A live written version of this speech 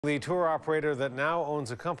The tour operator that now owns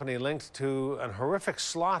a company linked to an horrific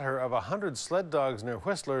slaughter of 100 sled dogs near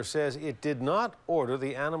Whistler says it did not order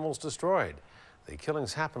the animals destroyed. The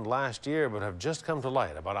killings happened last year but have just come to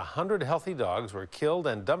light. About 100 healthy dogs were killed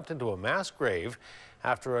and dumped into a mass grave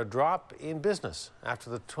after a drop in business after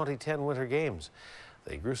the 2010 Winter Games.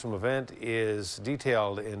 The gruesome event is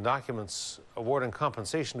detailed in documents awarding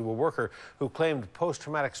compensation to a worker who claimed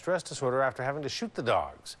post-traumatic stress disorder after having to shoot the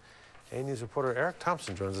dogs. A News reporter Eric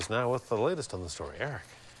Thompson joins us now with the latest on the story. Eric.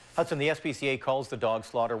 Hudson, the SPCA calls the dog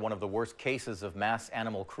slaughter one of the worst cases of mass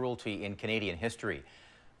animal cruelty in Canadian history.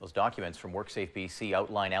 Those documents from WorkSafe BC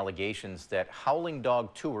outline allegations that Howling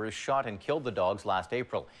Dog Tours shot and killed the dogs last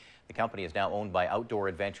April. The company is now owned by Outdoor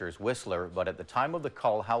Adventures Whistler, but at the time of the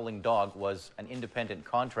Cull, Howling Dog was an independent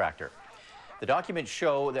contractor. The documents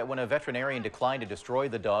show that when a veterinarian declined to destroy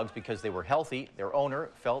the dogs because they were healthy, their owner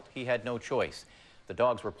felt he had no choice. The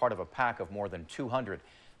dogs were part of a pack of more than 200.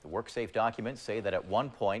 The WorkSafe documents say that at one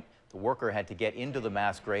point, the worker had to get into the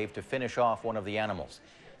mass grave to finish off one of the animals.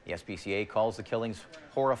 The SPCA calls the killings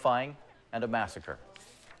horrifying and a massacre.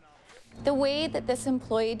 The way that this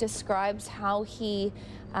employee describes how he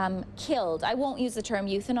killed, I won't use the term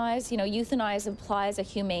euthanize. You know, euthanize implies a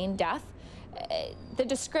humane death. The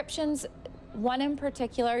descriptions, one in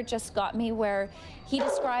particular just got me, where he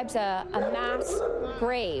describes a mass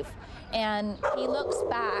grave. And he looks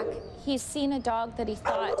back, he's seen a dog that he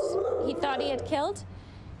thought he had killed,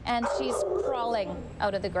 and she's crawling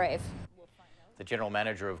out of the grave. The general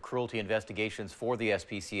manager of cruelty investigations for the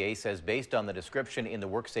SPCA says based on the description in the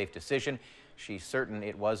WorkSafe decision, she's certain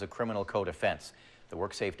it was a criminal code offense. The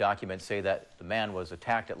WorkSafe documents say that the man was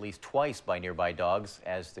attacked at least twice by nearby dogs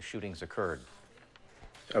as the shootings occurred.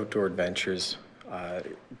 Outdoor Adventures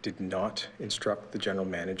did not instruct the general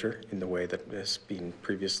manager in the way that has been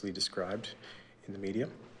previously described in the media.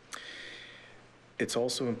 It's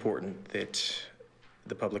also important that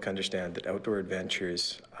the public understand that Outdoor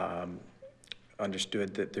Adventures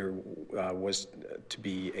understood that there was to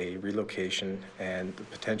be a relocation and the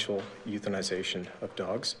potential euthanization of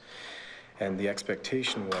dogs, and the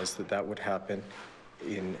expectation was that that would happen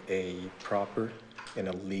in a proper, in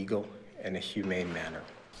a legal, and a humane manner.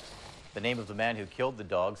 The name of the man who killed the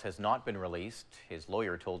dogs has not been released. His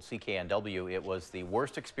lawyer told CKNW it was the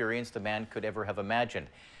worst experience the man could ever have imagined.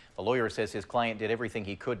 The lawyer says his client did everything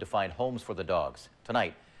he could to find homes for the dogs.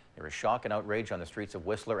 Tonight, there is shock and outrage on the streets of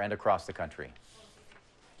Whistler and across the country.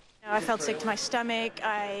 I felt sick to my stomach.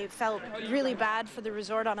 I felt really bad for the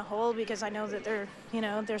resort on a whole because I know that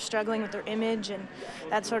they're struggling with their image and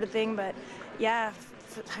that sort of thing. But yeah,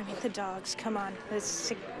 I mean, the dogs, come on.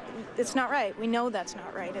 It's not right. We know that's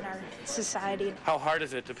not right in our society. How hard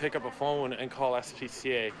is it to pick up a phone and call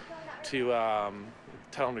SPCA to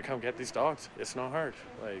tell them to come get these dogs? It's not hard.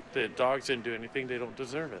 Like, the dogs didn't do anything. They don't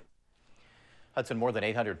deserve it. Hudson, more than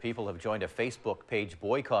 800 people have joined a Facebook page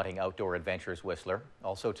boycotting Outdoor Adventures Whistler.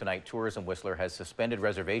 Also tonight, Tourism Whistler has suspended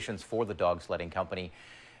reservations for the dog sledding company,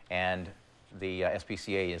 and the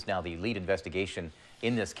SPCA is now the lead investigation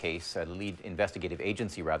in this case, lead investigative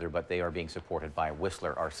agency rather, but they are being supported by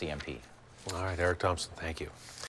Whistler RCMP. All right, Eric Thompson, thank you.